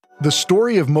The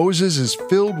story of Moses is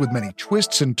filled with many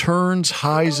twists and turns,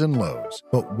 highs and lows.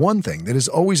 But one thing that is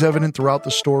always evident throughout the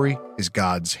story is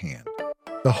God's hand.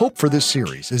 The hope for this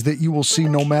series is that you will see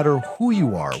no matter who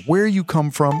you are, where you come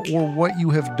from, or what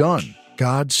you have done,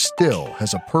 God still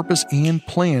has a purpose and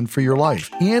plan for your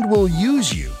life and will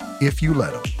use you if you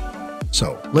let him.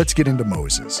 So let's get into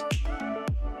Moses.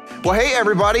 Well, hey,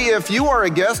 everybody. If you are a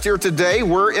guest here today,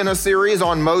 we're in a series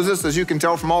on Moses, as you can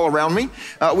tell from all around me.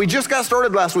 We just got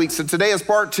started last week, so today is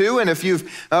part 2. And if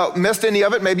you've missed any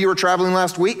of it, maybe you were traveling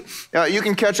last week, you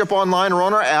can catch up online or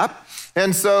on our app.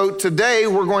 And so today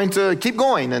we're going to keep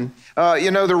going. And,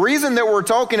 the reason that we're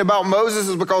talking about Moses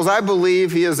is because I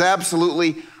believe he is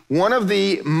absolutely one of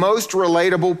the most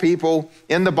relatable people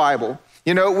in the Bible.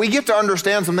 You know, we get to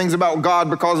understand some things about God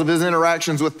because of his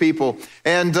interactions with people.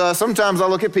 And sometimes I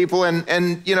look at people and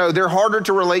they're harder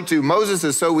to relate to. Moses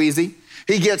is so easy.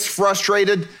 He gets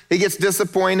frustrated. He gets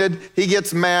disappointed. He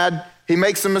gets mad. He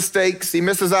makes some mistakes. He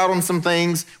misses out on some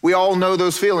things. We all know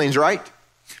those feelings, right?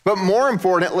 But more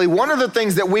importantly, one of the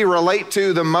things that we relate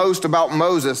to the most about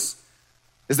Moses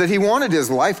is that he wanted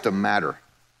his life to matter.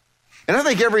 And I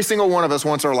think every single one of us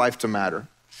wants our life to matter.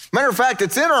 Matter of fact,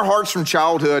 it's in our hearts from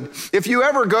childhood. If you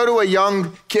ever go to a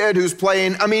young kid who's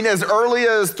playing, as early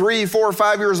as 3, 4,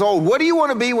 5 years old, what do you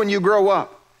want to be when you grow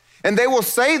up? And they will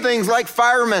say things like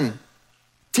fireman,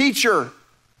 teacher,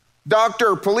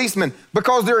 doctor, policeman,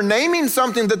 because they're naming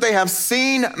something that they have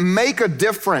seen make a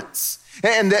difference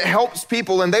and that helps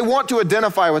people, and they want to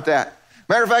identify with that.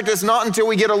 Matter of fact, it's not until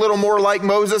we get a little more like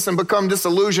Moses and become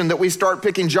disillusioned that we start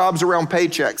picking jobs around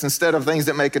paychecks instead of things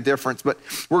that make a difference. But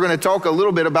we're going to talk a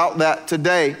little bit about that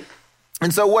today.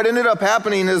 And so what ended up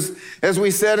happening is, as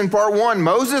we said in part 1,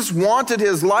 Moses wanted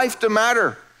his life to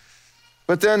matter,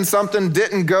 but then something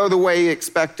didn't go the way he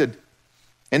expected,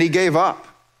 and he gave up.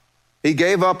 He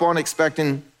gave up on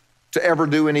expecting to ever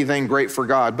do anything great for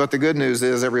God. But the good news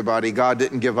is, everybody, God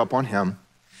didn't give up on him.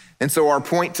 And so our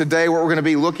point today, what we're going to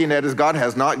be looking at is God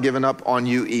has not given up on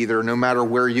you either, no matter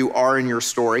where you are in your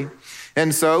story.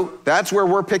 And so that's where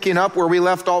we're picking up where we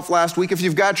left off last week. If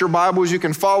you've got your Bibles, you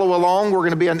can follow along. We're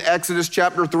going to be in Exodus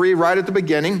chapter 3 right at the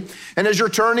beginning. And as you're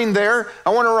turning there,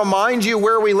 I want to remind you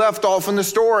where we left off in the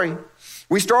story.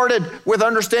 We started with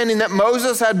understanding that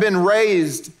Moses had been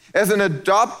raised as an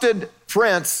adopted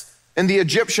prince in the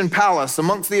Egyptian palace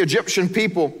amongst the Egyptian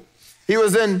people. He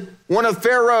was in one of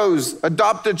Pharaoh's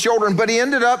adopted children, but he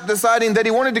ended up deciding that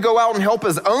he wanted to go out and help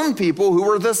his own people who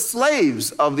were the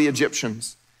slaves of the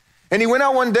Egyptians. And he went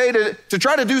out one day to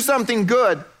try to do something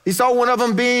good. He saw one of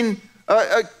them being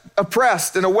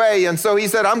oppressed in a way, and so he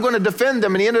said, I'm going to defend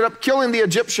them, and he ended up killing the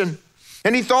Egyptian.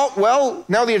 And he thought, well,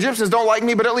 now the Egyptians don't like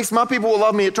me, but at least my people will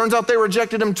love me. It turns out they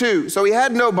rejected him too. So he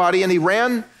had nobody, and he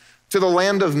ran to the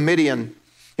land of Midian.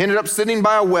 He ended up sitting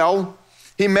by a well.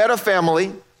 He met a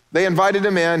family. They invited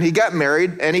him in, he got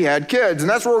married, and he had kids. And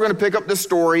that's where we're going to pick up this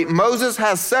story. Moses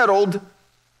has settled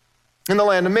in the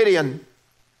land of Midian.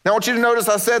 Now I want you to notice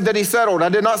I said that he settled. I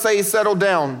did not say he settled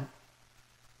down,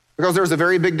 because there's a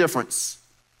very big difference.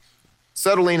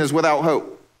 Settling is without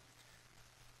hope.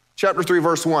 Chapter 3,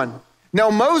 verse 1. Now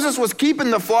Moses was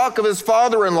keeping the flock of his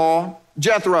father-in-law,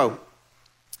 Jethro.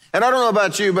 And I don't know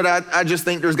about you, but I just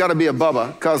think there's got to be a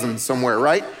Bubba cousin somewhere,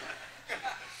 right?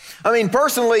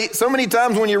 Personally, so many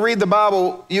times when you read the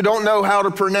Bible, you don't know how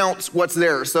to pronounce what's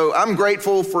there. So I'm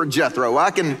grateful for Jethro. I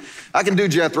can do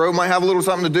Jethro. It might have a little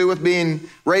something to do with being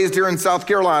raised here in South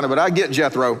Carolina, but I get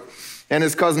Jethro and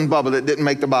his cousin Bubba that didn't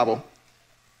make the Bible.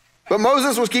 But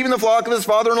Moses was keeping the flock of his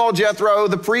father-in-law Jethro,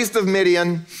 the priest of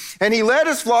Midian, and he led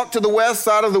his flock to the west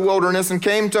side of the wilderness and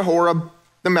came to Horeb,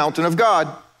 the mountain of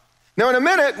God. Now, in a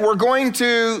minute, we're going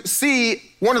to see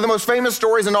one of the most famous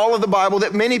stories in all of the Bible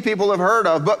that many people have heard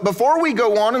of. But before we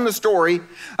go on in the story,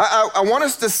 I want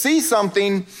us to see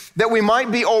something that we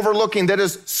might be overlooking that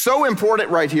is so important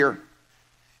right here.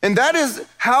 And that is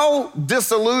how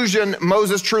disillusioned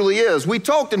Moses truly is. We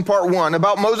talked in part 1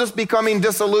 about Moses becoming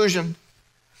disillusioned.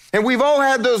 And we've all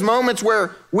had those moments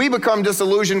where we become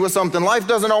disillusioned with something. Life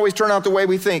doesn't always turn out the way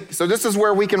we think. So this is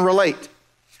where we can relate.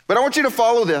 But I want you to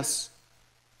follow this.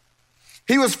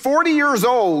 He was 40 years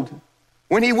old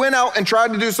when he went out and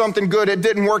tried to do something good. It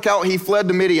didn't work out. He fled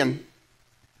to Midian.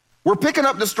 We're picking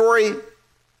up the story.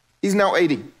 He's now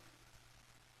 80.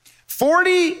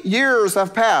 40 years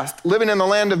have passed living in the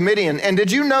land of Midian. And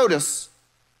did you notice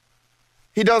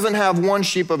he doesn't have one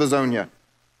sheep of his own yet?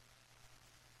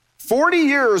 40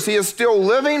 years he is still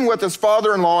living with his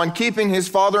father-in-law and keeping his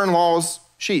father-in-law's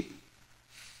sheep.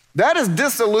 That is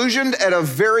disillusioned at a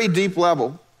very deep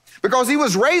level. Because he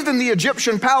was raised in the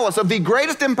Egyptian palace of the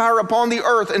greatest empire upon the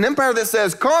earth, an empire that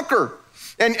says conquer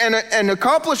and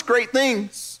accomplish great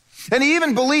things. And he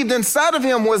even believed inside of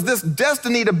him was this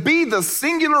destiny to be the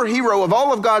singular hero of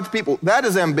all of God's people. That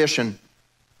is ambition,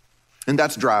 and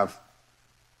that's drive.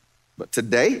 But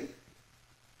today,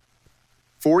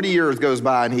 40 years goes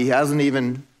by and he hasn't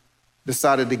even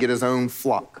decided to get his own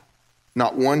flock,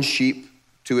 not one sheep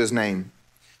to his name.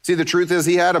 See, the truth is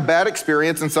he had a bad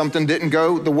experience and something didn't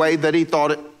go the way that he thought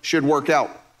it should work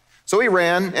out. So he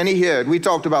ran and he hid. We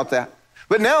talked about that.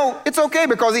 But now it's okay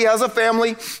because he has a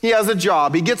family, he has a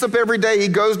job. He gets up every day, he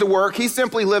goes to work, he's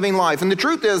simply living life. And the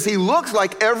truth is he looks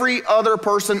like every other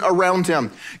person around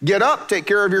him. Get up, take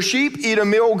care of your sheep, eat a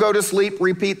meal, go to sleep,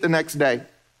 repeat the next day.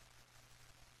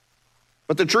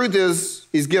 But the truth is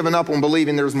he's given up on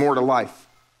believing there's more to life.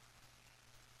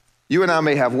 You and I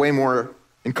may have way more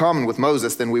in common with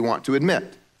Moses than we want to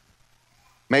admit.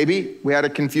 Maybe we had a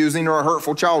confusing or a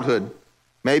hurtful childhood.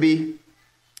 Maybe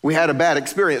we had a bad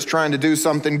experience trying to do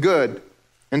something good,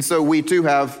 and so we too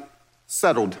have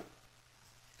settled.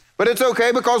 But it's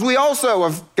okay because we also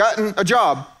have gotten a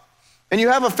job, and you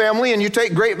have a family, and you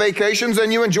take great vacations,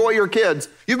 and you enjoy your kids.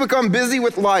 You've become busy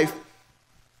with life,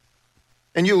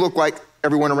 and you look like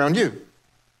everyone around you.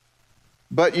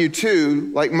 But you too,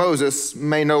 like Moses,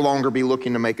 may no longer be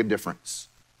looking to make a difference.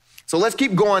 So let's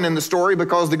keep going in the story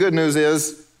because the good news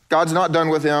is God's not done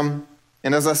with him,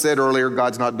 and as I said earlier,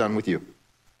 God's not done with you.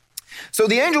 So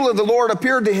the angel of the Lord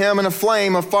appeared to him in a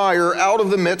flame of fire out of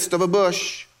the midst of a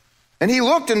bush. And he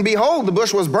looked, and behold, the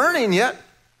bush was burning, yet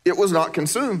it was not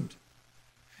consumed.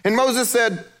 And Moses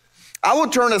said, I will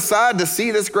turn aside to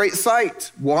see this great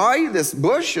sight. Why this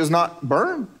bush is not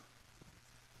burned?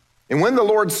 And when the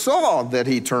Lord saw that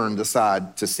he turned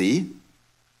aside to see,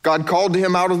 God called to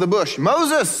him out of the bush,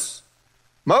 Moses,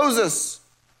 Moses.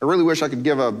 I really wish I could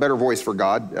give a better voice for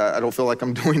God. I don't feel like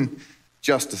I'm doing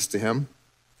justice to him.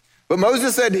 But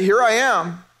Moses said, here I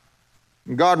am.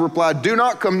 And God replied, do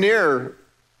not come near.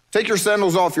 Take your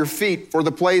sandals off your feet, for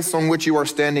the place on which you are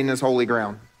standing is holy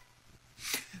ground.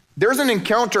 There's an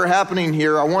encounter happening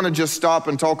here I want to just stop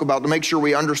and talk about to make sure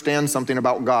we understand something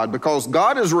about God, because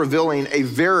God is revealing a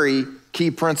very key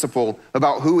principle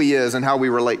about who he is and how we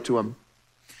relate to him.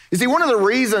 You see, one of the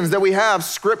reasons that we have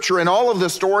scripture and all of the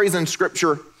stories in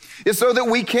scripture is so that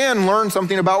we can learn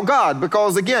something about God.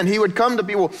 Because again, he would come to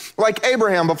people like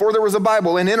Abraham before there was a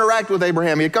Bible and interact with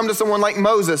Abraham. He'd come to someone like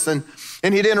Moses and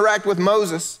he'd interact with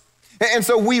Moses. And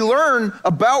so we learn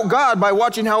about God by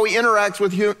watching how he interacts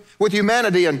with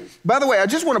humanity. And by the way, I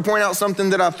just want to point out something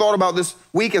that I thought about this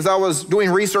week as I was doing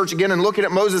research again and looking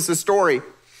at Moses' story.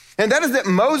 And that is that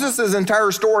Moses'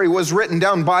 entire story was written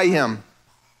down by him.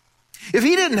 If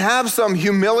he didn't have some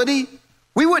humility,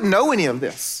 we wouldn't know any of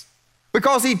this.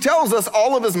 Because he tells us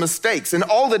all of his mistakes and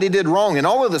all that he did wrong and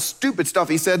all of the stupid stuff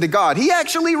he said to God. He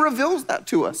actually reveals that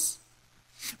to us.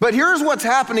 But here's what's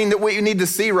happening that we need to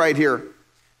see right here.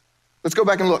 Let's go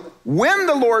back and look. When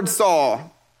the Lord saw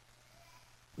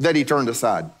that he turned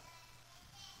aside.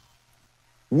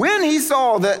 When he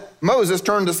saw that Moses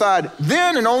turned aside,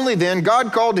 then and only then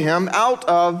God called to him out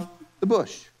of the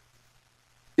bush.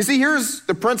 You see, here's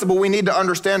the principle we need to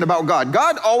understand about God.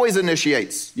 God always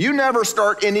initiates. You never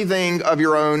start anything of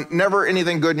your own, never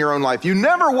anything good in your own life. You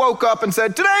never woke up and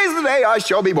said, today's the day I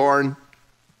shall be born.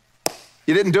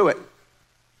 You didn't do it.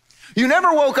 You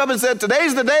never woke up and said,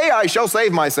 today's the day I shall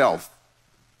save myself.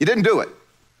 You didn't do it.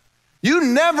 You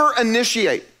never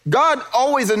initiate. God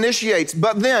always initiates,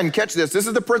 but then, catch this, this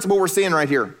is the principle we're seeing right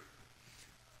here.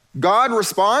 God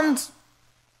responds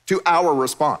to our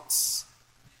response.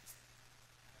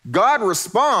 God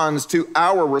responds to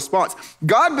our response.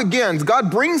 God begins, God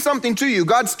brings something to you,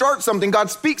 God starts something, God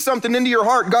speaks something into your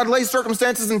heart, God lays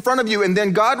circumstances in front of you, and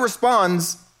then God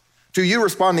responds to you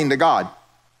responding to God.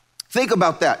 Think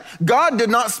about that. God did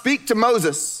not speak to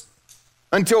Moses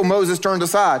until Moses turned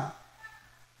aside.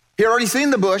 He had already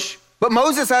seen the bush, but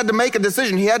Moses had to make a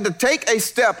decision. He had to take a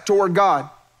step toward God.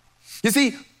 You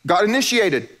see, God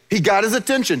initiated. He got his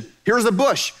attention. Here's a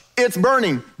bush. It's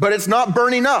burning, but it's not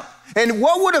burning up. And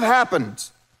what would have happened?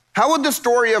 How would the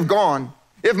story have gone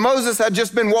if Moses had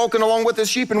just been walking along with his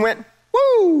sheep and went,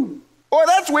 woo, boy,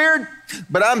 that's weird,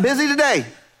 but I'm busy today.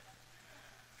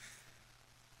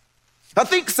 I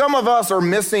think some of us are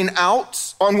missing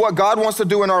out on what God wants to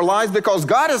do in our lives because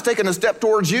God has taken a step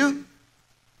towards you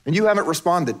and you haven't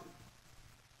responded.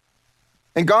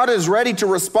 And God is ready to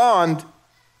respond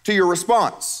to your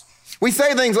response. We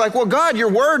say things like, well, God, your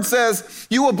word says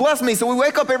you will bless me. So we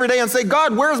wake up every day and say,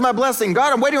 God, where's my blessing?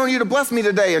 God, I'm waiting on you to bless me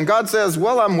today. And God says,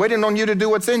 well, I'm waiting on you to do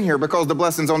what's in here because the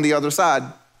blessing's on the other side.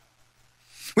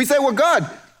 We say, well, God,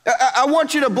 I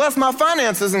want you to bless my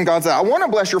finances. And God said, I want to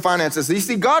bless your finances. You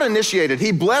see, God initiated.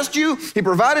 He blessed you. He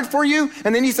provided for you.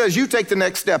 And then he says, you take the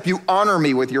next step. You honor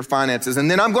me with your finances. And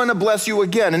then I'm going to bless you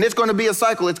again. And it's going to be a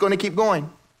cycle. It's going to keep going.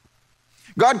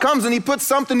 God comes and he puts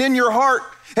something in your heart.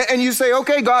 And you say,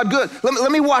 okay, God, good.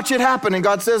 Let me watch it happen. And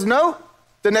God says, no,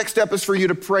 the next step is for you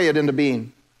to pray it into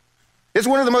being. It's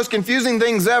one of the most confusing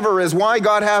things ever is why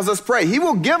God has us pray. He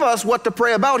will give us what to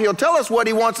pray about. He'll tell us what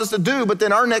he wants us to do, but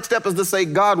then our next step is to say,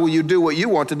 God, will you do what you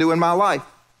want to do in my life?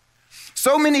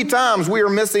 So many times we are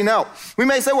missing out. We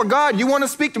may say, well, God, you want to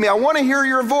speak to me. I want to hear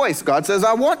your voice. God says,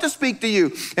 I want to speak to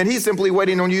you. And he's simply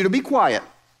waiting on you to be quiet.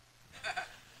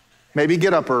 Maybe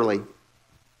get up early.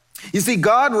 You see,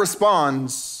 God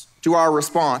responds to our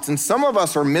response. And some of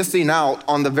us are missing out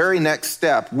on the very next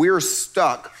step. We're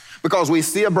stuck because we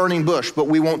see a burning bush, but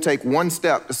we won't take one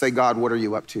step to say, God, what are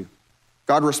you up to?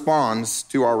 God responds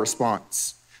to our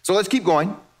response. So let's keep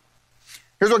going.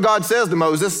 Here's what God says to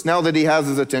Moses now that he has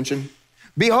his attention.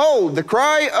 Behold, the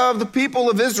cry of the people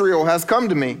of Israel has come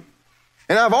to me,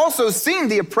 and I've also seen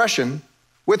the oppression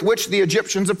with which the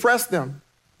Egyptians oppressed them.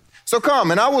 So come,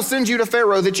 and I will send you to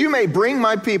Pharaoh that you may bring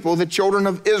my people, the children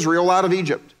of Israel, out of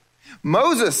Egypt.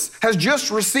 Moses has just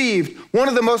received one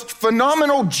of the most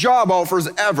phenomenal job offers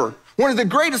ever, one of the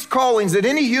greatest callings that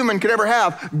any human could ever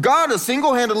have. God is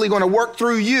single-handedly going to work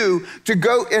through you to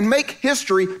go and make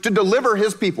history to deliver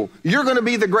his people. You're going to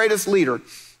be the greatest leader.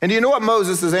 And do you know what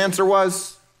Moses' answer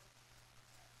was?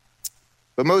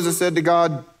 But Moses said to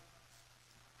God,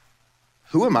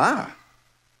 who am I?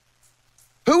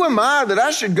 Who am I that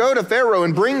I should go to Pharaoh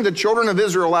and bring the children of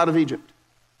Israel out of Egypt?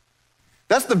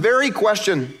 That's the very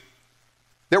question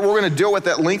that we're going to deal with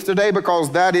at length today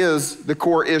because that is the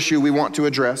core issue we want to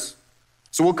address.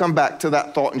 So we'll come back to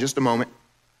that thought in just a moment.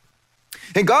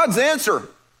 And God's answer,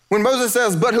 when Moses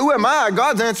says, but who am I?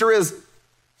 God's answer is,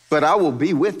 but I will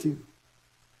be with you.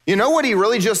 You know what he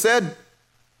really just said?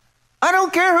 I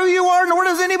don't care who you are, nor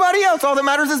does anybody else. All that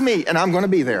matters is me, and I'm going to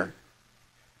be there.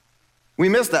 We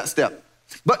missed that step.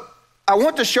 But I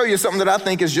want to show you something that I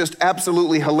think is just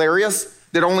absolutely hilarious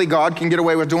that only God can get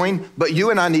away with doing, but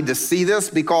you and I need to see this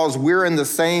because we're in the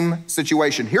same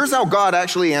situation. Here's how God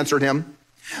actually answered him.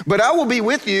 But I will be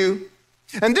with you,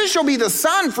 and this shall be the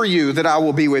sign for you that I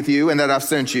will be with you and that I've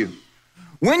sent you.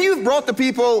 When you've brought the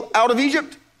people out of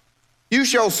Egypt, you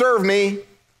shall serve me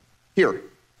here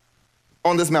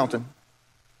on this mountain.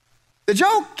 Did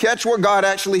y'all catch what God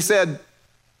actually said?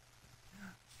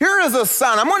 Here is a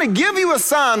sign. I'm going to give you a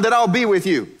sign that I'll be with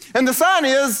you. And the sign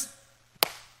is,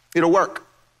 it'll work.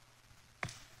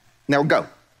 Now go.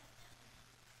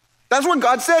 That's what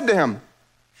God said to him.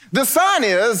 The sign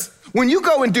is, when you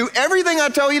go and do everything I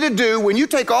tell you to do, when you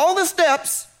take all the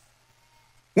steps,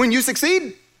 when you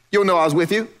succeed, you'll know I was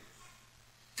with you.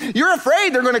 You're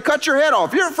afraid they're going to cut your head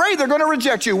off. You're afraid they're going to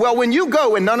reject you. Well, when you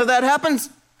go and none of that happens,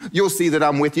 you'll see that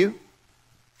I'm with you.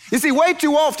 You see, way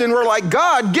too often we're like,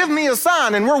 God, give me a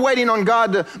sign, and we're waiting on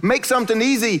God to make something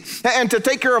easy and to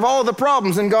take care of all the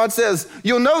problems. And God says,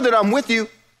 you'll know that I'm with you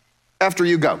after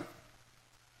you go.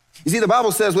 You see, the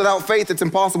Bible says without faith, it's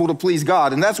impossible to please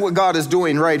God. And that's what God is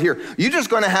doing right here. You're just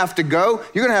going to have to go.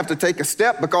 You're going to have to take a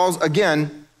step because,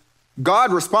 again,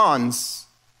 God responds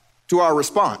to our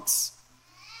response.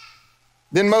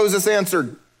 Then Moses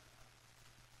answered,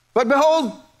 but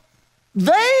behold,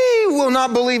 they will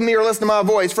not believe me or listen to my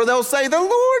voice, for they'll say, the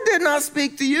Lord did not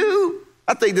speak to you.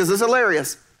 I think this is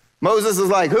hilarious. Moses is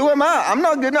like, who am I? I'm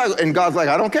not good enough. And God's like,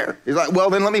 I don't care. He's like, well,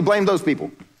 then let me blame those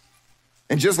people.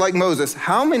 And just like Moses,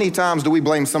 how many times do we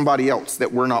blame somebody else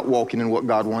that we're not walking in what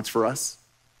God wants for us?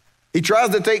 He tries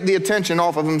to take the attention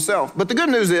off of himself. But the good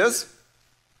news is,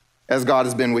 as God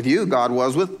has been with you, God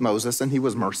was with Moses, and he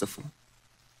was merciful.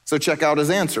 So check out his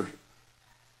answer.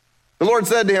 The Lord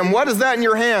said to him, what is that in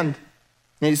your hand?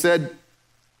 And he said,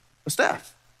 a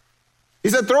staff. He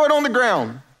said, throw it on the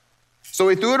ground. So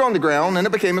he threw it on the ground, and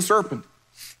it became a serpent.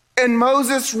 And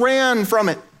Moses ran from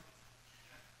it.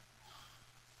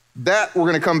 That we're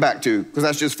going to come back to, because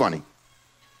that's just funny.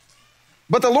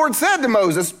 But the Lord said to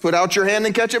Moses, put out your hand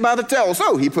and catch it by the tail.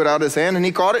 So he put out his hand, and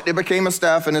he caught it. It became a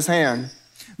staff in his hand.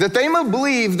 That they may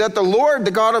believe that the Lord,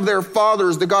 the God of their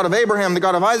fathers, the God of Abraham, the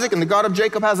God of Isaac, and the God of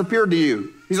Jacob has appeared to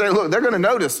you. He's like, look, they're going to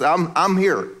notice I'm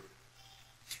here.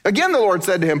 Again, the Lord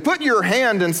said to him, put your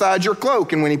hand inside your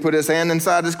cloak. And when he put his hand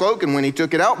inside his cloak, and when he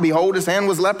took it out, behold, his hand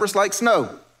was leprous like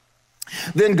snow.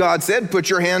 Then God said, put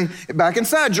your hand back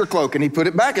inside your cloak. And he put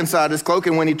it back inside his cloak.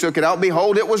 And when he took it out,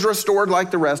 behold, it was restored like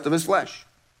the rest of his flesh.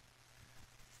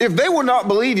 If they will not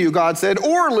believe you, God said,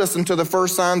 or listen to the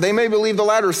first sign, they may believe the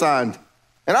latter sign.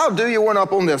 And I'll do you one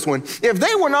up on this one. If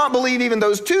they will not believe even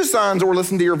those 2 signs or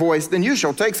listen to your voice, then you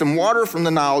shall take some water from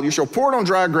the Nile, you shall pour it on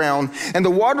dry ground, and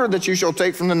the water that you shall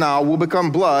take from the Nile will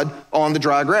become blood on the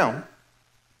dry ground.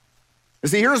 You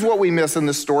see, here's what we miss in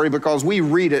this story because we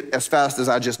read it as fast as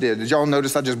I just did. Did y'all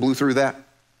notice I just blew through that?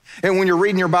 And when you're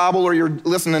reading your Bible or you're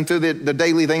listening to the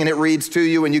daily thing and it reads to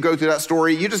you and you go through that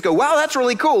story, you just go, wow, that's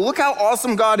really cool. Look how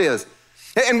awesome God is.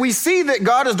 And we see that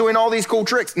God is doing all these cool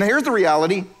tricks. Now here's the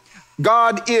reality.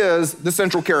 God is the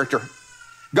central character.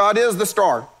 God is the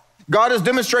star. God is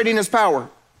demonstrating his power.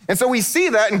 And so we see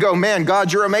that and go, man,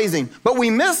 God, you're amazing. But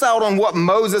we miss out on what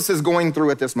Moses is going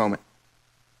through at this moment.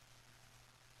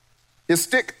 His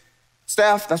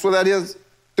staff, that's what that is,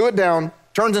 threw it down,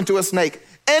 turns into a snake,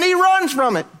 and he runs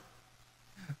from it.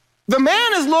 The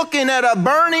man is looking at a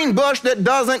burning bush that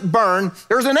doesn't burn.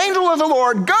 There's an angel of the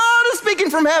Lord. God is speaking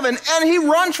from heaven, and he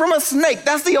runs from a snake.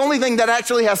 That's the only thing that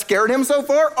actually has scared him so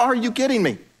far? Are you kidding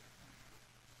me?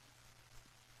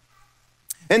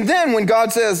 And then when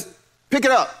God says, pick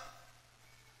it up,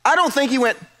 I don't think he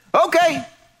went, okay.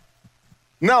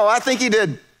 No, I think he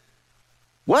did,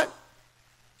 what?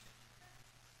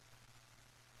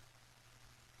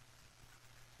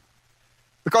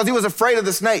 Because he was afraid of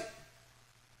the snake.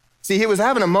 See, he was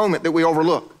having a moment that we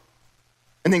overlook.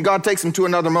 And then God takes him to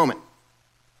another moment.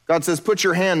 God says, put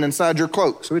your hand inside your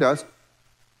cloak. So he does.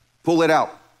 Pull it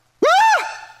out.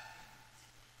 Ah!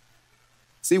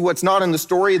 See, what's not in the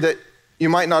story that you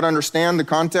might not understand the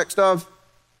context of?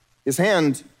 His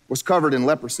hand was covered in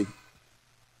leprosy. I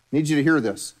need you to hear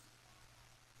this.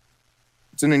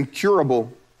 It's an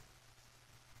incurable,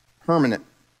 permanent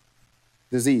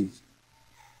disease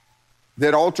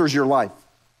that alters your life.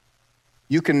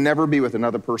 You can never be with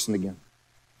another person again.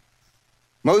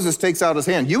 Moses takes out his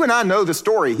hand. You and I know the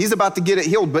story. He's about to get it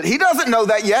healed, but he doesn't know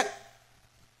that yet.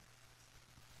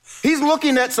 He's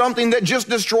looking at something that just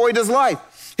destroyed his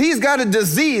life. He's got a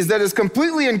disease that is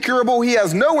completely incurable. He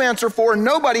has no answer for,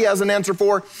 nobody has an answer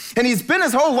for, and he's been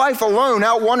his whole life alone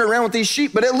out wandering around with these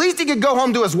sheep, but at least he could go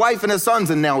home to his wife and his sons,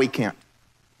 and now he can't.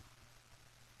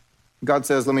 God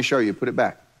says, let me show you, put it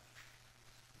back.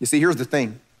 You see, here's the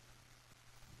thing.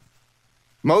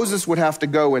 Moses would have to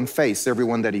go and face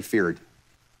everyone that he feared.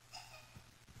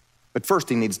 But first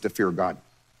he needs to fear God.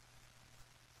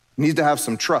 He needs to have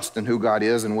some trust in who God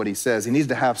is and what he says. He needs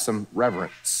to have some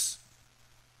reverence.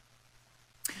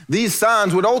 These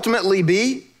signs would ultimately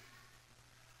be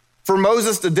for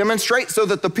Moses to demonstrate so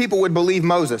that the people would believe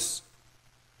Moses.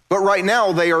 But right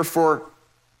now they are for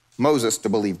Moses to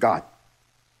believe God.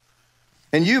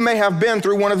 And you may have been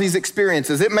through one of these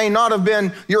experiences. It may not have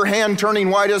been your hand turning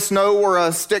white as snow or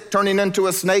a stick turning into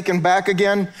a snake and back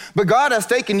again, but God has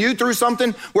taken you through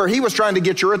something where he was trying to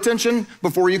get your attention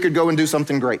before you could go and do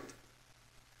something great.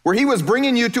 Where he was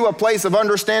bringing you to a place of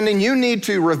understanding you need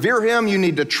to revere him, you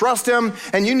need to trust him,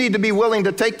 and you need to be willing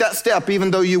to take that step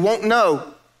even though you won't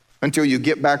know until you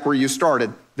get back where you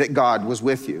started that God was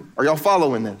with you. Are y'all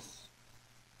following this?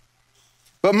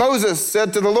 But Moses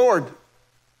said to the Lord,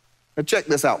 now check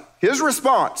this out. His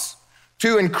response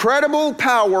to incredible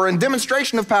power and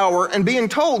demonstration of power and being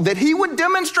told that he would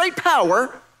demonstrate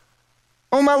power,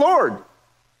 oh my Lord,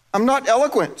 I'm not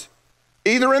eloquent,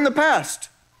 either in the past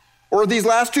or these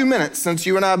last 2 minutes since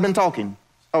you and I have been talking.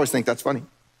 I always think that's funny.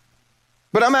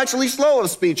 But I'm actually slow of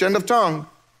speech and of tongue.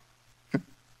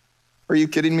 Are you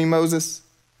kidding me, Moses?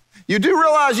 You do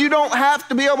realize you don't have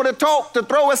to be able to talk to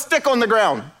throw a stick on the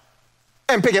ground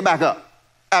and pick it back up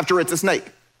after it's a snake.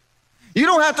 You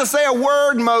don't have to say a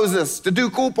word, Moses, to do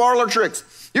cool parlor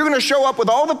tricks. You're going to show up with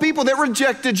all the people that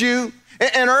rejected you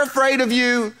and are afraid of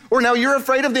you, or now you're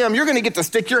afraid of them. You're going to get to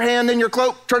stick your hand in your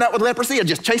cloak, turn out with leprosy, and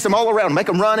just chase them all around, make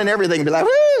them run and everything, and be like,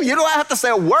 woo, you don't have to say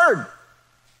a word.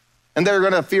 And they're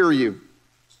going to fear you.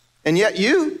 And yet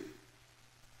you,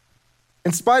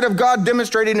 in spite of God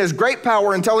demonstrating his great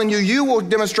power and telling you you will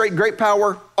demonstrate great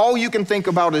power, all you can think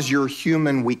about is your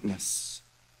human weakness.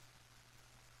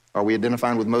 Are we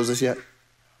identifying with Moses yet?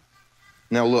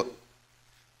 Now look,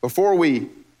 before we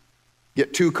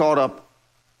get too caught up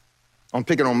on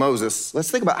picking on Moses, let's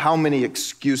think about how many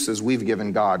excuses we've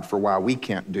given God for why we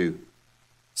can't do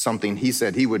something he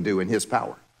said he would do in his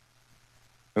power.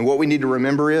 And what we need to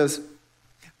remember is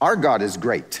our God is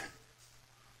great,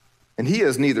 and he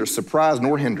is neither surprised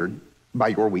nor hindered by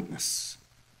your weakness.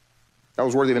 That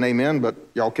was worthy of an amen, but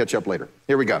y'all catch up later.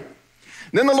 Here we go.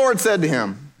 Then the Lord said to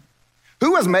him,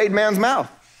 who has made man's mouth?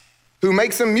 Who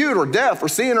makes him mute or deaf or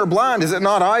seeing or blind? Is it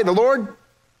not I, the Lord?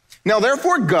 Now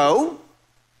therefore go,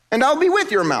 and I'll be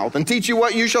with your mouth and teach you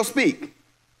what you shall speak.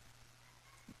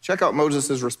 Check out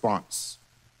Moses' response.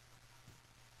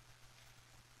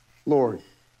 Lord,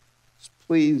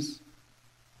 please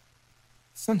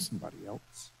Send somebody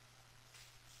else.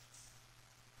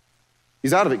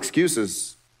 He's out of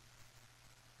excuses,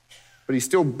 but he's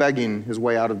still begging his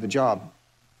way out of the job.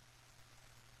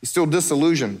 He's still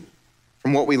disillusioned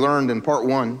from what we learned in part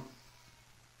 1.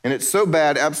 And it's so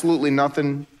bad, absolutely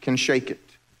nothing can shake it.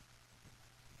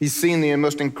 He's seen the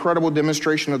most incredible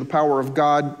demonstration of the power of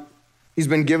God. He's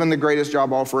been given the greatest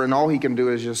job offer, and all he can do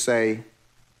is just say,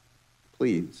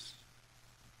 please,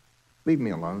 leave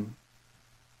me alone.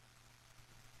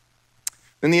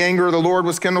 Then the anger of the Lord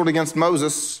was kindled against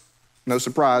Moses. No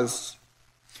surprise.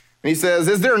 And he says,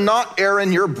 is there not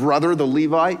Aaron, your brother, the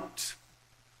Levite?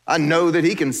 I know that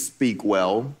he can speak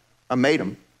well. I made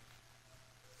him.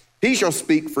 He shall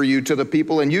speak for you to the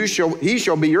people, and he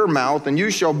shall be your mouth, and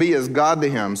you shall be as God to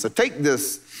him. So take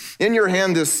this in your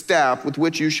hand, this staff with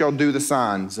which you shall do the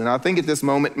signs. And I think at this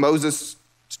moment, Moses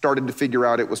started to figure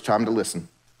out it was time to listen.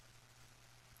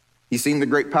 He's seen the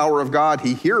great power of God.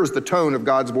 He hears the tone of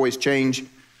God's voice change.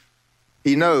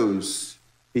 He knows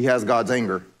he has God's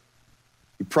anger.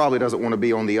 He probably doesn't want to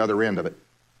be on the other end of it.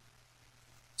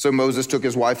 So Moses took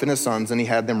his wife and his sons, and he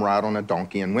had them ride on a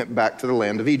donkey and went back to the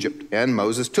land of Egypt. And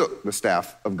Moses took the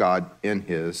staff of God in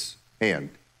his hand.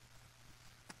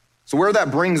 So where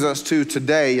that brings us to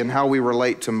today and how we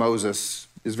relate to Moses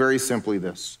is very simply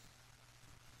this.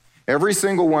 Every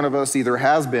single one of us either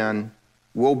has been,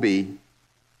 will be,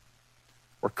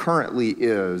 or currently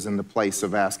is in the place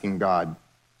of asking God,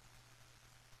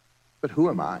 but who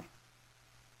am I?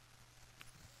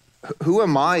 Who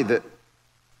am I that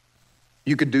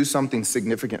you could do something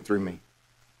significant through me?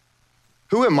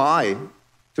 Who am I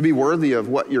to be worthy of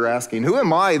what you're asking? Who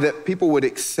am I that people would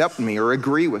accept me or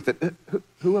agree with it?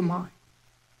 Who am I?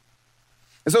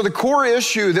 And so the core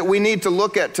issue that we need to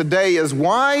look at today is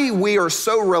why we are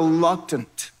so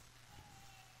reluctant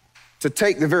to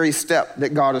take the very step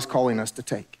that God is calling us to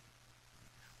take.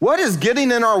 What is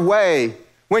getting in our way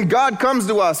when God comes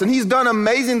to us and he's done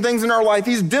amazing things in our life?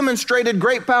 He's demonstrated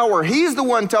great power. He's the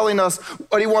one telling us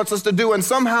what he wants us to do, and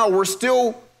somehow we're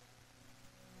still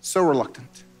so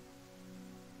reluctant.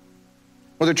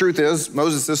 Well, the truth is,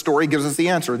 Moses' story gives us the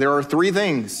answer. There are 3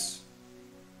 things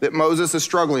that Moses is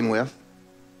struggling with.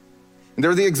 And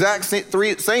they're the exact same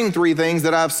 3 things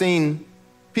that I've seen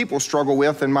people struggle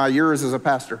with in my years as a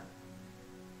pastor.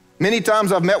 Many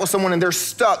times I've met with someone and they're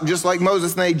stuck just like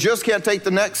Moses, and they just can't take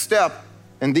the next step.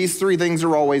 And these 3 things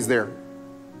are always there.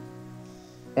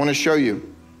 I want to show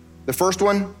you. The first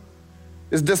one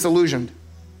is disillusioned.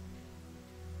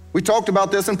 We talked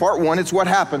about this in part 1. It's what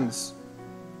happens.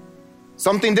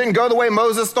 Something didn't go the way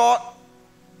Moses thought.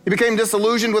 He became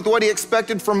disillusioned with what he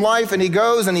expected from life, and he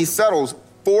goes and he settles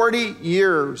 40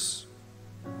 years.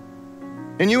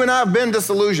 And you and I have been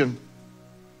disillusioned.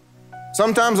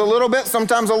 Sometimes a little bit,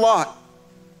 sometimes a lot.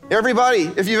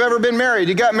 Everybody, if you've ever been married,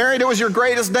 you got married, it was your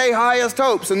greatest day, highest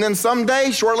hopes. And then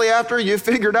someday, shortly after, you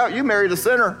figured out you married a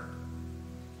sinner.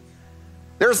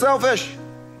 They're selfish.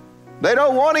 They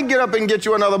don't want to get up and get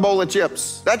you another bowl of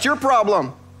chips. That's your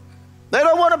problem. They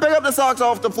don't want to pick up the socks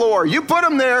off the floor. You put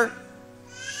them there.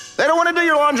 They don't want to do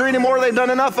your laundry anymore. They've done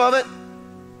enough of it.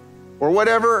 Or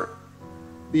whatever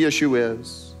the issue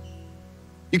is.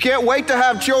 You can't wait to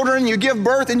have children. You give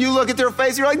birth and you look at their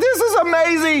face. You're like, this is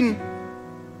amazing.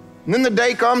 And then the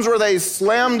day comes where they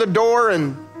slam the door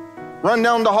and run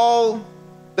down the hall.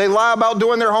 They lie about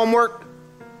doing their homework.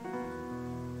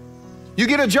 You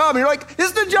get a job and you're like, this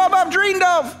is the job I've dreamed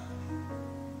of.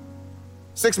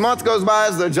 6 months goes by,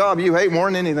 it's the job you hate more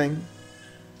than anything.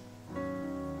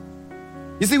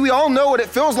 You see, we all know what it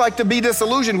feels like to be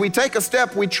disillusioned. We take a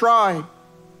step, we try.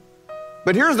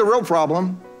 But here's the real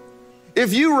problem.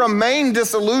 If you remain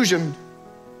disillusioned,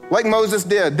 like Moses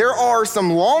did, there are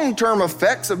some long-term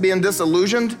effects of being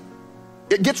disillusioned.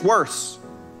 It gets worse.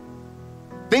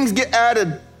 Things get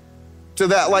added to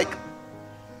that, like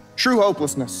true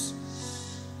hopelessness.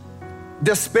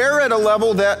 Despair at a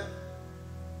level that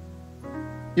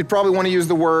you'd probably want to use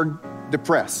the word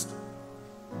depressed.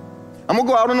 I'm gonna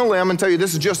go out on a limb and tell you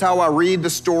this is just how I read the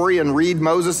story and read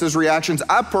Moses' reactions.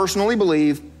 I personally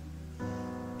believe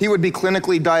he would be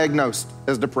clinically diagnosed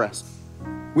as depressed.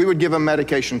 We would give him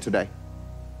medication today.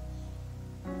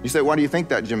 You say, why do you think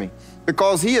that, Jimmy?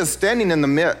 Because he is standing in the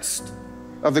midst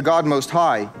of the God Most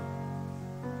High,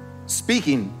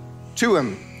 speaking to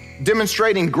him,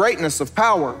 demonstrating greatness of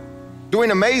power,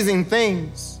 doing amazing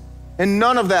things, and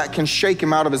none of that can shake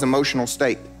him out of his emotional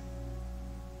state.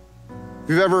 If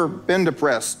you've ever been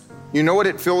depressed, you know what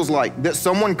it feels like, that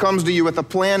someone comes to you with a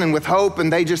plan and with hope,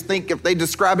 and they just think if they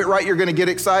describe it right, you're gonna get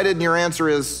excited, and your answer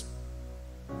is,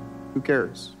 who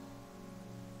cares?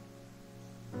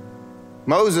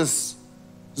 Moses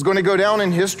is gonna go down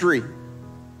in history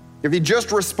if he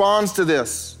just responds to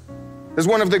this as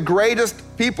one of the greatest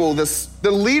people,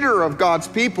 the leader of God's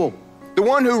people, the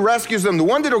one who rescues them, the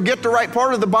one that'll get the right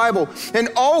part of the Bible, and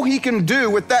all he can do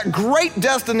with that great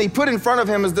destiny put in front of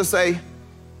him is to say,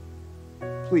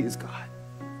 please, God,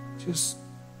 just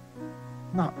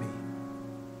not me.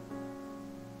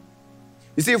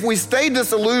 You see, if we stay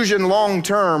disillusioned long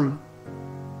term,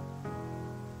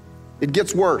 it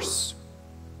gets worse.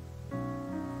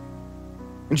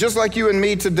 And just like you and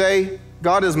me today,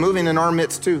 God is moving in our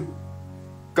midst too.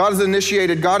 God has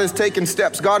initiated, God has taken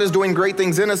steps, God is doing great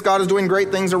things in us, God is doing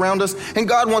great things around us, and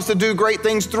God wants to do great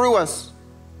things through us.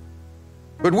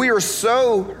 But we are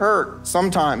so hurt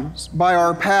sometimes by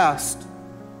our past.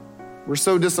 We're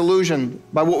so disillusioned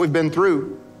by what we've been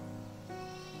through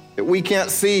that we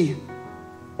can't see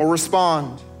or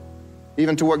respond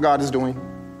even to what God is doing.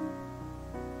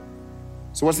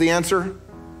 So what's the answer?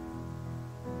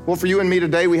 Well, for you and me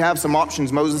today, we have some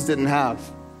options Moses didn't have.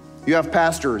 You have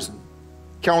pastors,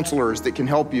 counselors that can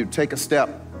help you take a step,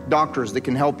 doctors that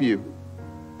can help you.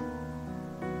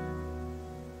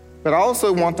 But I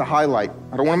also want to highlight,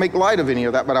 I don't want to make light of any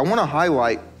of that, but I want to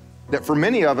highlight that for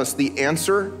many of us, the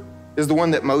answer is the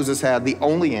one that Moses had, the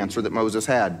only answer that Moses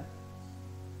had.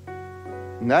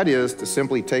 And that is to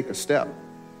simply take a step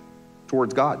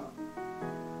towards God.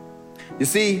 You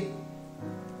see,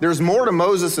 there's more to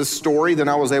Moses' story than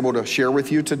I was able to share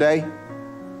with you today.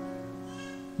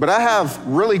 But I have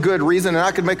really good reason, and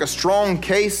I could make a strong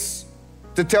case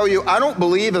to tell you, I don't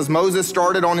believe as Moses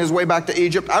started on his way back to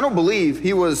Egypt, I don't believe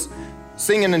he was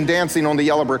singing and dancing on the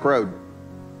yellow brick road.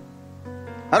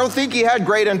 I don't think he had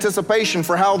great anticipation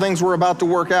for how things were about to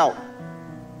work out.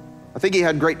 I think he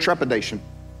had great trepidation.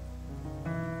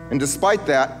 And despite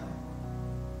that,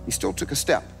 he still took a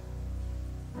step.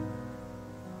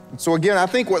 And so again, I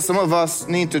think what some of us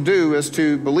need to do is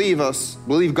to believe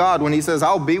God when he says,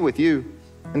 I'll be with you,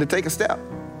 and to take a step.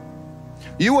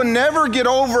 You will never get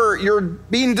over your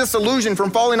being disillusioned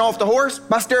from falling off the horse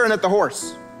by staring at the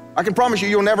horse. I can promise you,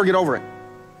 you'll never get over it.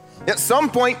 At some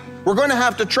point, we're going to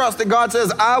have to trust that God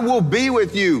says, I will be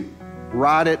with you.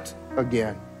 Ride it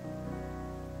again.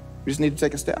 We just need to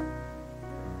take a step.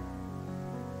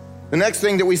 The next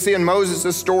thing that we see in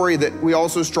Moses' story that we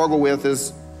also struggle with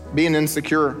is being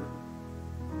insecure.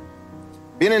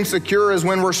 Being insecure is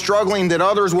when we're struggling that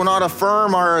others will not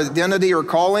affirm our identity or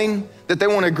calling, that they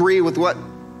won't agree with what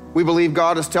we believe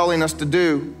God is telling us to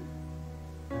do.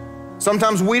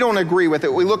 Sometimes we don't agree with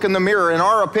it. We look in the mirror and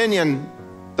our opinion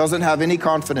doesn't have any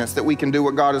confidence that we can do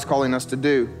what God is calling us to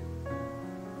do.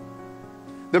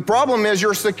 The problem is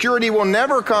your security will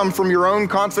never come from your own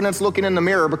confidence looking in the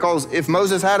mirror, because if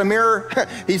Moses had a mirror,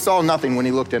 he saw nothing when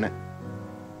he looked in it.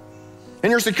 And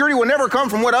your security will never come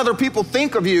from what other people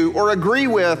think of you or agree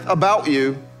with about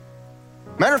you.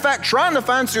 Matter of fact, trying to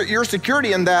find your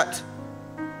security in that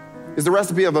is the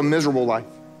recipe of a miserable life.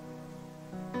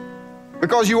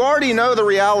 Because you already know the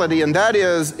reality, and that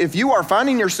is, if you are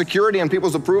finding your security in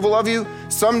people's approval of you,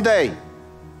 someday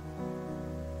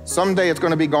it's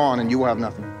going to be gone and you will have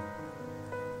nothing.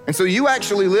 And so you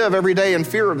actually live every day in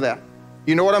fear of that.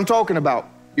 You know what I'm talking about.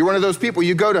 You're one of those people,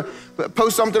 you go to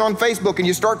post something on Facebook and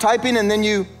you start typing and then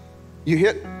you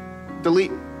hit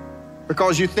delete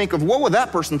because you think of, what would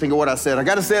that person think of what I said? I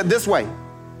got to say it this way.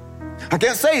 I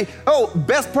can't say, oh,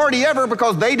 best party ever,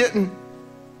 because they didn't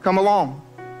come along.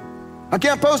 I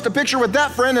can't post a picture with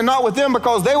that friend and not with them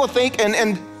because they will think,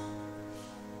 and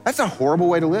that's a horrible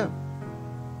way to live.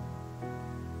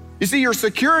 You see, your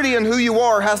security in who you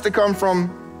are has to come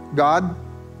from God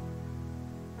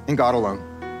and God alone.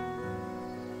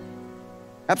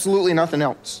 Absolutely nothing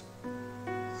else.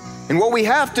 And what we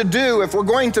have to do if we're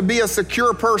going to be a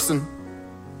secure person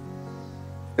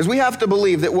is we have to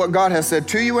believe that what God has said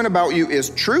to you and about you is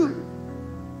true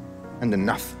and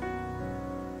enough.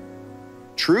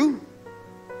 True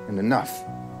and enough.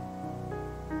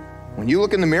 When you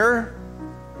look in the mirror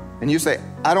and you say,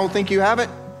 I don't think you have it,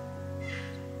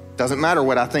 doesn't matter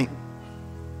what I think,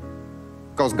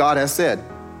 because God has said.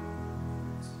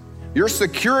 Your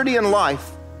security in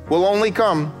life will only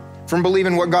come from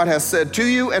believing what God has said to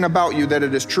you and about you, that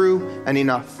it is true and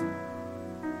enough.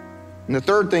 And the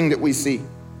third thing that we see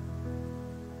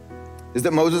is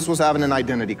that Moses was having an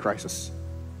identity crisis.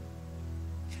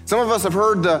 Some of us have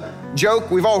heard the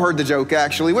joke, we've all heard the joke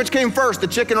actually, which came first, the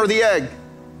chicken or the egg?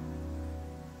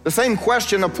 The same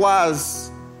question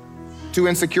applies to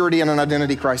insecurity and an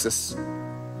identity crisis.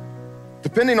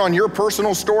 Depending on your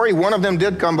personal story, one of them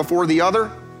did come before the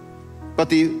other, but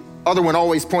the other one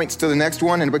always points to the next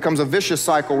one, and it becomes a vicious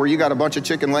cycle where you got a bunch of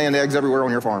chicken laying eggs everywhere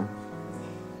on your farm.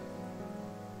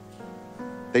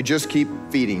 They just keep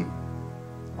feeding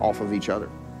off of each other.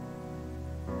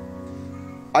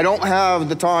 I don't have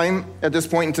the time at this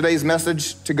point in today's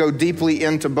message to go deeply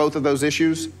into both of those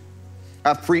issues.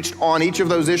 I've preached on each of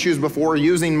those issues before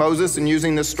using Moses and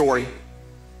using this story.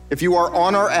 If you are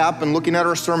on our app and looking at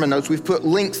our sermon notes, we've put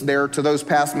links there to those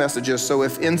past messages. So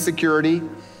if insecurity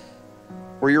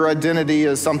or your identity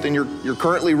is something you're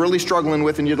currently really struggling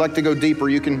with and you'd like to go deeper,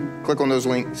 you can click on those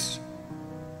links.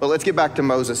 But let's get back to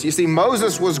Moses. You see,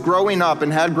 Moses was growing up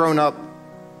and had grown up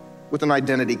with an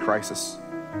identity crisis.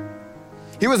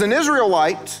 He was an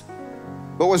Israelite,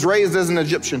 but was raised as an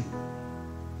Egyptian.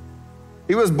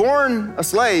 He was born a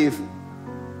slave,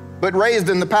 but raised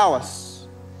in the palace.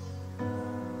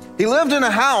 He lived in a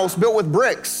house built with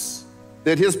bricks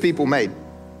that his people made.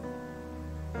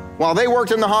 While they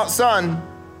worked in the hot sun,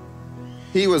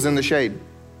 he was in the shade.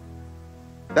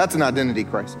 That's an identity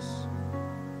crisis.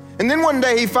 And then one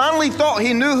day he finally thought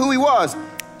he knew who he was.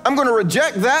 I'm going to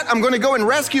reject that. I'm going to go and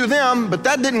rescue them, but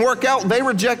that didn't work out. They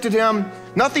rejected him.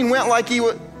 Nothing went like he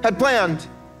had planned.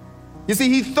 You see,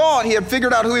 he thought he had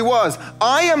figured out who he was.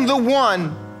 I am the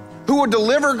one who would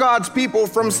deliver God's people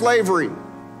from slavery.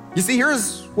 You see,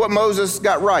 here's what Moses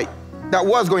got right. That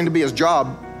was going to be his job.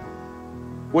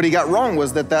 What he got wrong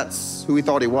was that that's who he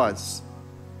thought he was.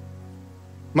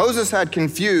 Moses had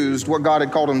confused what God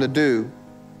had called him to do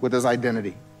with his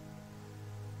identity.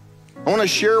 I want to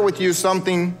share with you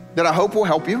something that I hope will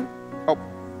help you, help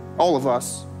all of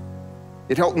us.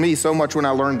 It helped me so much when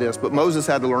I learned this, but Moses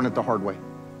had to learn it the hard way.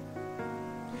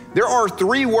 There are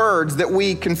 3 words that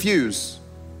we confuse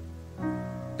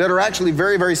that are actually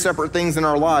very, very separate things in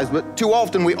our lives, but too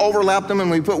often we overlap them and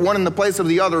we put one in the place of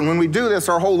the other, and when we do this,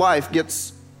 our whole life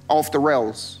gets off the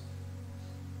rails.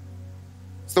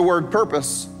 It's the word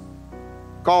purpose,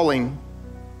 calling,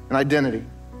 and identity.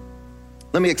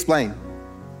 Let me explain.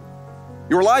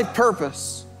 Your life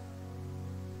purpose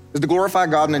is to glorify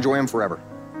God and enjoy Him forever.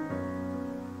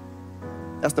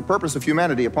 That's the purpose of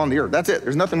humanity upon the earth. That's it.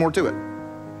 There's nothing more to it.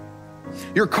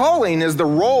 Your calling is the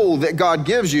role that God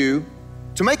gives you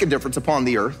to make a difference upon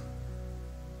the earth.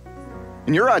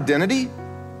 And your identity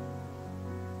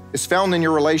is found in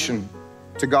your relation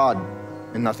to God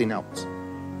and nothing else.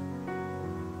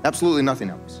 Absolutely nothing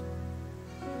else.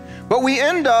 But we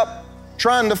end up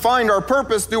trying to find our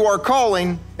purpose through our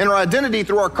calling and our identity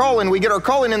through our calling. We get our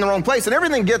calling in the wrong place and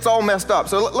everything gets all messed up.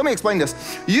 So let me explain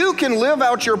this. You can live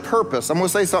out your purpose. I'm going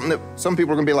to say something that some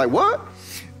people are going to be like, what?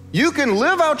 You can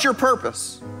live out your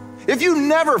purpose if you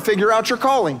never figure out your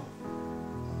calling.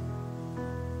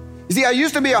 You see, I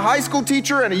used to be a high school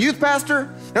teacher and a youth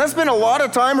pastor, and I spent a lot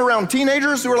of time around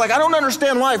teenagers who are like, I don't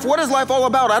understand life. What is life all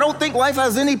about? I don't think life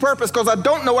has any purpose because I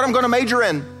don't know what I'm going to major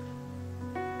in.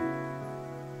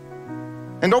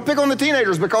 And don't pick on the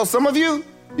teenagers, because some of you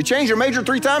change your major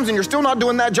 3 times and you're still not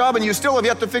doing that job, and you still have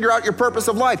yet to figure out your purpose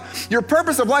of life. Your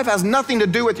purpose of life has nothing to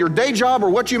do with your day job or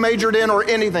what you majored in or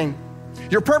anything.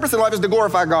 Your purpose in life is to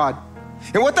glorify God.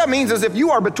 And what that means is if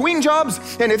you are between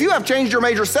jobs and if you have changed your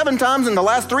major 7 times in the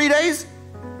last 3 days,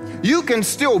 you can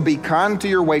still be kind to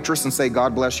your waitress and say,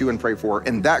 God bless you, and pray for her,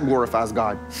 and that glorifies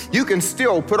God. You can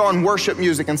still put on worship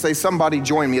music and say, somebody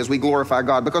join me as we glorify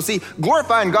God. Because see,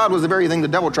 glorifying God was the very thing the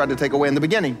devil tried to take away in the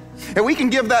beginning. And we can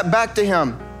give that back to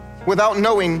Him without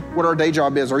knowing what our day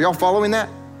job is. Are y'all following that?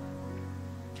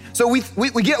 So we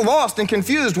get lost and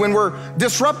confused when we're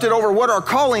disrupted over what our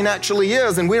calling actually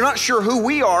is, and we're not sure who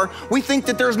we are. We think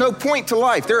that there's no point to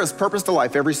life. There is purpose to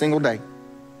life every single day.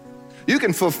 You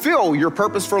can fulfill your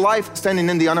purpose for life standing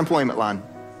in the unemployment line,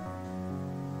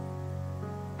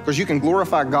 because you can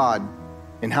glorify God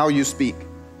in how you speak,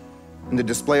 in the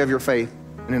display of your faith,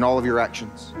 and in all of your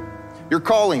actions. Your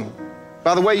calling,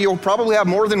 by the way, you'll probably have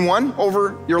more than one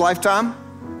over your lifetime.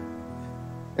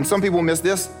 And some people miss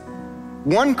this.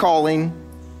 One calling,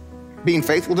 being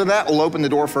faithful to that, will open the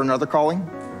door for another calling.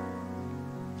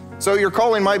 So your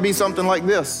calling might be something like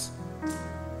this: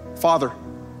 father,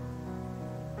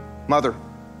 mother,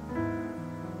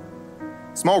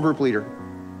 small group leader,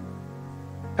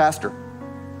 pastor,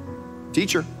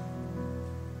 teacher,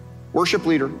 worship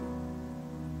leader,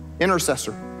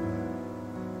 intercessor,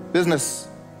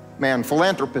 businessman,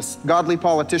 philanthropist, godly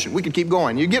politician. We could keep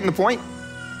going. You getting the point?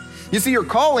 You see, your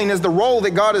calling is the role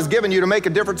that God has given you to make a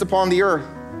difference upon the earth.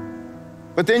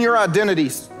 But then your identity,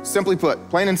 simply put,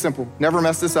 plain and simple, never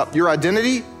mess this up. Your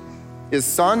identity is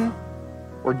son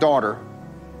or daughter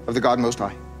of the God Most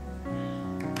High.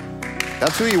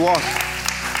 That's who you are.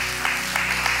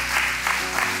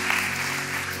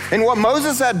 And what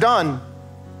Moses had done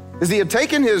is he had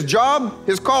taken his job,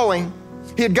 his calling,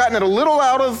 he had gotten it a little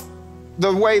out of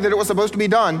the way that it was supposed to be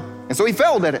done, and so he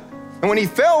failed at it. And when he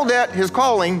failed at his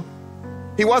calling,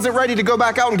 he wasn't ready to go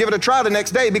back out and give it a try the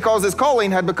next day, because his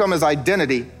calling had become his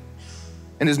identity.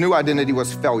 and his new identity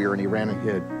was failure, and he ran and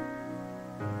hid.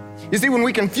 You see, when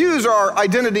we confuse our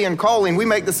identity and calling, we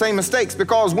make the same mistakes,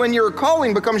 because when your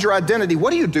calling becomes your identity,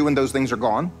 what do you do when those things are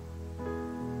gone?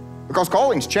 Because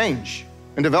callings change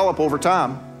and develop over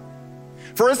time.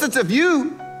 For instance, if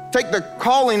you take the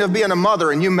calling of being a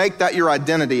mother and you make that your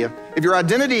identity, if your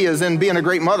identity is in being a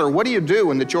great mother, what do you do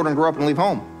when the children grow up and leave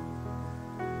home?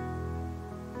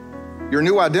 Your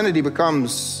new identity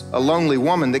becomes a lonely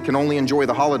woman that can only enjoy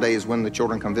the holidays when the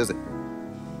children come visit.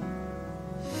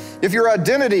 If your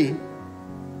identity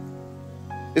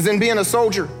is in being a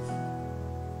soldier,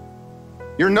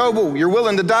 you're noble, you're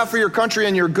willing to die for your country,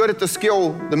 and you're good at the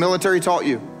skill the military taught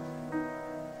you,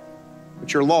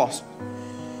 but you're lost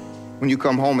when you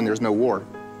come home and there's no war,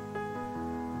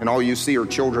 and all you see are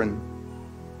children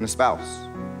and a spouse.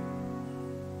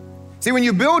 See, when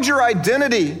you build your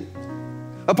identity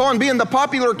upon being the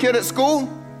popular kid at school,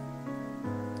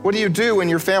 what do you do when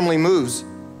your family moves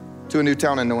to a new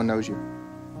town and no one knows you?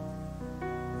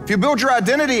 If you build your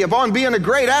identity upon being a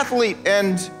great athlete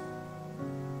and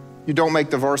you don't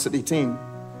make the varsity team,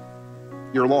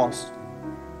 you're lost.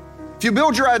 If you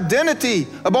build your identity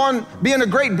upon being a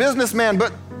great businessman,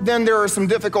 but then there are some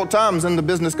difficult times and the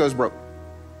business goes broke,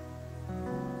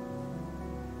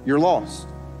 you're lost,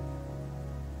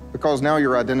 because now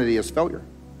your identity is failure.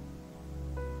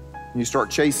 You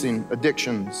start chasing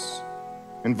addictions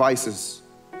and vices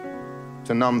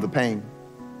to numb the pain.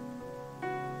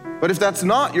 But if that's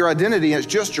not your identity, it's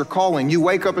just your calling, you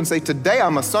wake up and say, today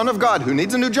I'm a son of God who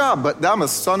needs a new job, but I'm a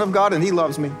son of God and he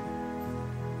loves me.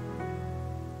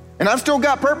 And I've still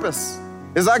got purpose.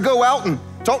 As I go out and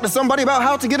talk to somebody about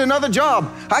how to get another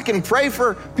job, I can pray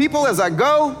for people as I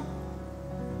go.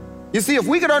 You see, if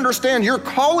we could understand your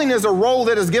calling is a role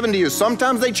that is given to you.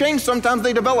 Sometimes they change, sometimes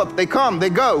they develop, they come, they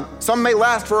go. Some may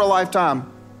last for a lifetime.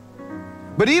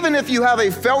 But even if you have a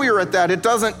failure at that, it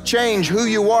doesn't change who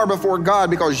you are before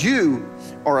God, because you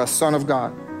are a son of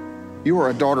God. You are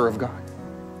a daughter of God.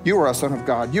 You are a son of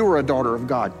God. You are a daughter of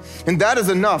God. And that is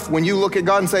enough. When you look at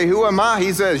God and say, who am I?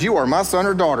 He says, you are my son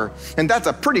or daughter. And that's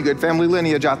a pretty good family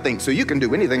lineage, I think. So you can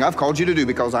do anything I've called you to do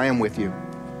because I am with you.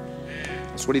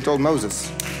 That's what he told Moses.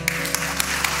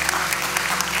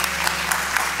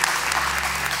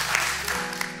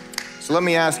 So let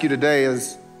me ask you today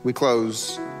as we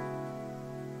close,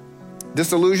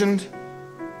 disillusioned,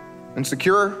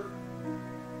 insecure,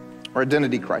 or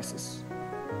identity crisis?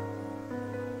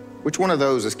 Which one of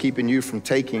those is keeping you from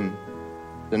taking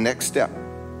the next step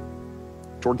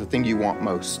toward the thing you want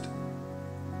most?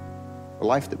 The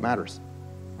life that matters.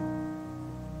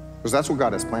 Because that's what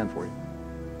God has planned for you.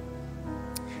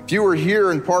 If you were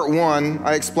here in part one,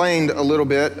 I explained a little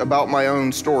bit about my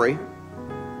own story.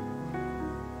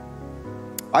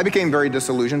 I became very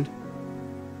disillusioned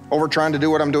over trying to do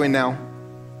what I'm doing now.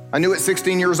 I knew at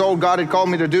 16 years old God had called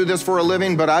me to do this for a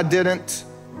living, but I didn't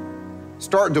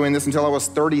start doing this until I was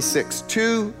 36.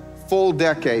 2 full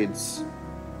decades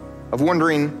of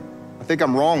wondering, I think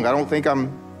I'm wrong. I don't think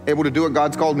I'm able to do what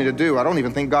God's called me to do. I don't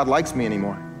even think God likes me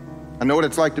anymore. I know what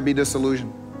it's like to be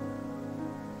disillusioned.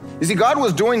 You see, God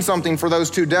was doing something for those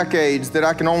 2 decades that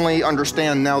I can only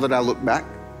understand now that I look back.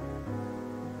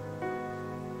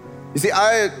 You see,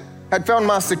 I had found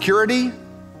my security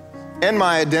and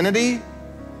my identity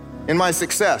in my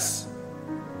success.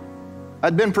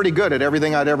 I'd been pretty good at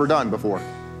everything I'd ever done before.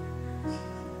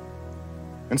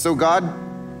 And so God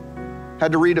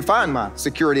had to redefine my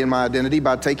security and my identity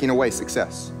by taking away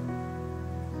success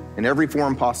in every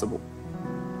form possible.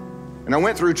 And I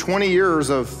went through 20 years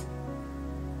of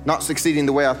not succeeding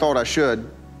the way I thought I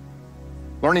should,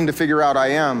 learning to figure out I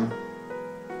am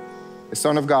a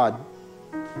son of God.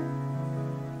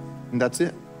 And that's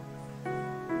it.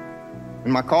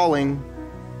 And my calling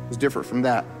is different from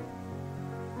that.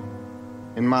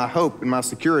 And my hope and my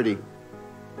security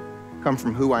come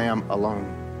from who I am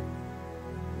alone.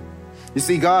 You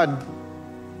see, God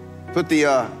put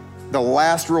the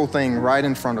last real thing right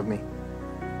in front of me.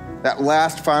 That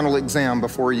last final exam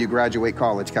before you graduate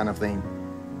college kind of thing.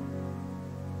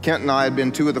 Kent and I had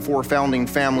been 2 of the 4 founding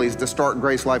families to start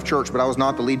GraceLife Church, but I was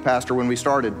not the lead pastor when we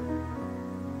started.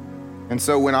 And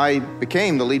so when I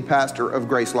became the lead pastor of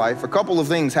GraceLife, a couple of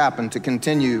things happened to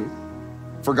continue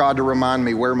for God to remind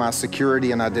me where my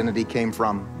security and identity came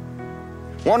from.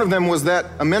 One of them was that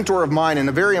a mentor of mine and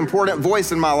a very important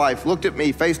voice in my life looked at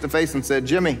me face to face and said,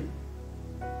 Jimmy,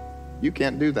 you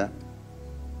can't do that.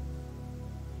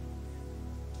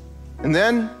 And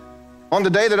then on the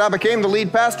day that I became the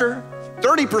lead pastor,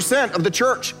 30% of the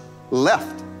church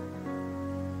left.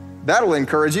 That'll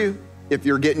encourage you if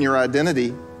you're getting your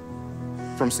identity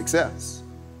from success.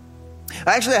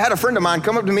 I had a friend of mine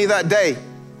come up to me that day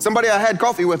somebody I had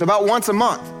coffee with about once a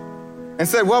month, and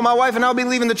said, well, my wife and I'll be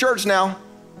leaving the church now.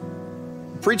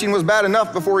 Preaching was bad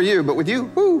enough before you, but with you,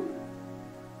 whoo.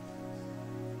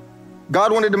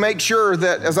 God wanted to make sure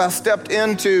that as I stepped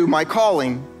into my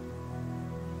calling,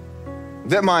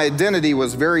 that my identity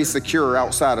was very secure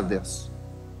outside of this.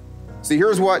 See,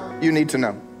 here's what you need to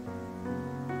know.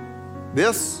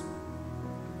 This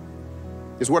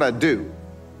is what I do,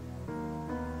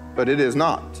 but it is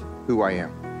not who I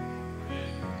am.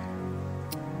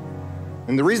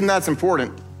 And the reason that's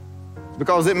important is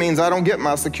because it means I don't get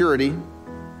my security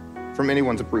from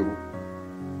anyone's approval.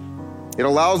 It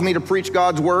allows me to preach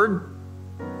God's word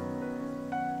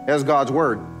as God's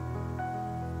word,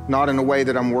 not in a way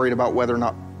that I'm worried about whether or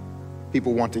not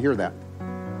people want to hear that.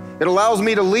 It allows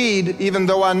me to lead even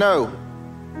though I know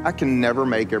I can never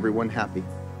make everyone happy.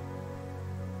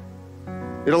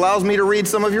 It allows me to read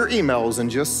some of your emails and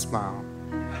just smile.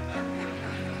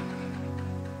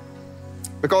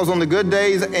 Because on the good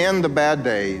days and the bad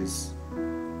days,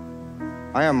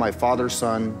 I am my Father's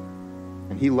son,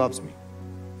 and he loves me.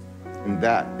 And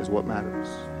that is what matters.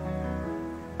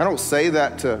 I don't say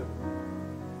that to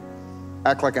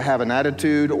act like I have an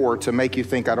attitude or to make you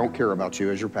think I don't care about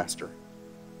you as your pastor.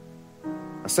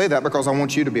 I say that because I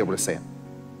want you to be able to say it.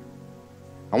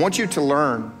 I want you to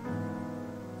learn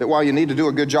that while you need to do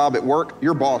a good job at work,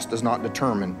 your boss does not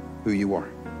determine who you are.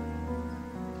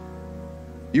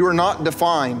 You are not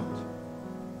defined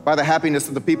by the happiness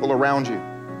of the people around you.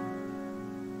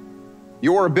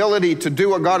 Your ability to do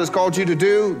what God has called you to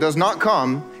do does not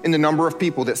come in the number of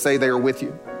people that say they are with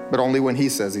you, but only when he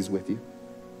says he's with you.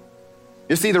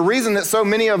 You see, the reason that so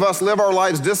many of us live our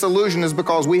lives disillusioned is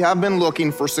because we have been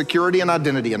looking for security and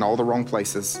identity in all the wrong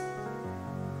places.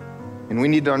 And we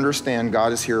need to understand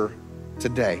God is here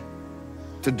today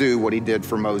to do what he did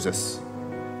for Moses.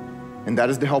 And that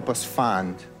is to help us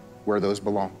find where those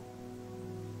belong.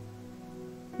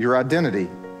 Your identity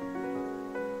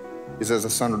is as a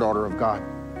son or daughter of God.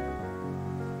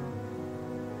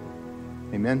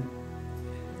 Amen.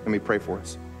 Let me pray for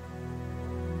us.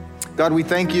 God, we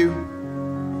thank you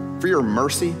for your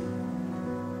mercy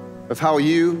of how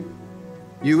you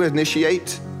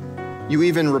initiate, you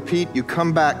even repeat, you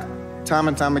come back time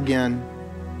and time again.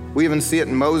 We even see it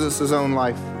in Moses' own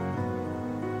life.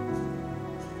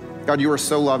 God, you are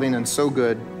so loving and so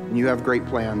good, and you have great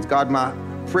plans. God, my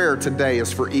prayer today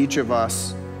is for each of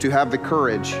us to have the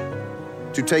courage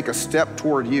to take a step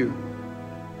toward you.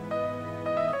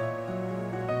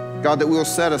 God, that we'll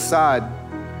set aside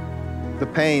the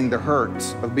pain, the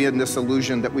hurts of being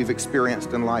disillusioned that we've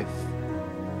experienced in life.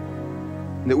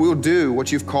 And that we'll do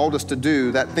what you've called us to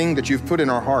do, that thing that you've put in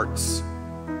our hearts,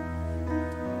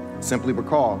 simply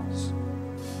because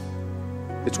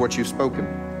it's what you've spoken,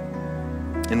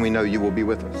 and we know you will be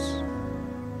with us.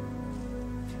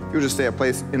 If you'll just stay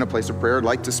in a place of prayer, I'd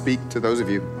like to speak to those of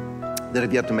you that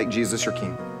have yet to make Jesus your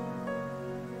king.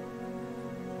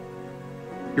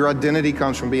 Your identity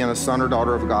comes from being a son or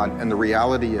daughter of God, and the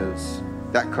reality is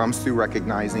that comes through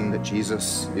recognizing that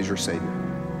Jesus is your Savior.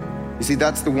 You see,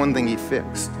 that's the one thing he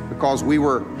fixed, because we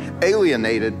were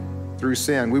alienated through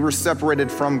sin. We were separated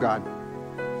from God.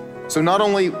 So not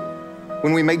only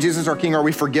when we make Jesus our King are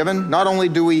we forgiven, not only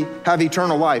do we have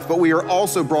eternal life, but we are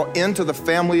also brought into the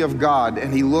family of God,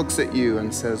 and he looks at you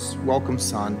and says, welcome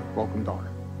son, welcome daughter.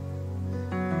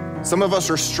 Some of us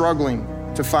are struggling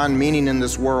to find meaning in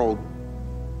this world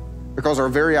because our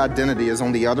very identity is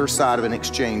on the other side of an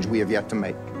exchange we have yet to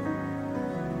make.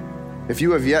 If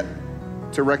you have yet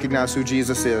to recognize who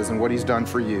Jesus is and what he's done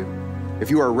for you, if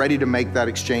you are ready to make that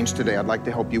exchange today, I'd like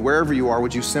to help you. Wherever you are,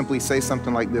 would you simply say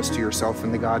something like this to yourself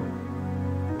and to God?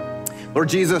 Lord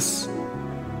Jesus,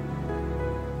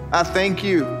 I thank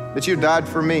you that you died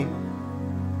for me.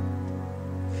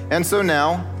 And so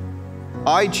now,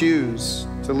 I choose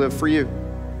to live for you.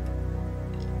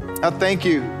 I thank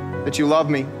you that you love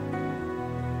me.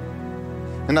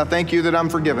 And I thank you that I'm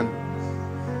forgiven.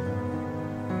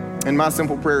 And my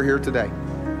simple prayer here today,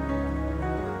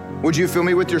 would you fill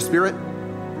me with your Spirit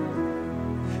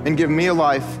and give me a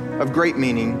life of great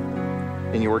meaning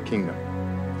in your kingdom?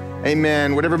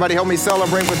 Amen. Would everybody help me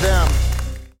celebrate with them?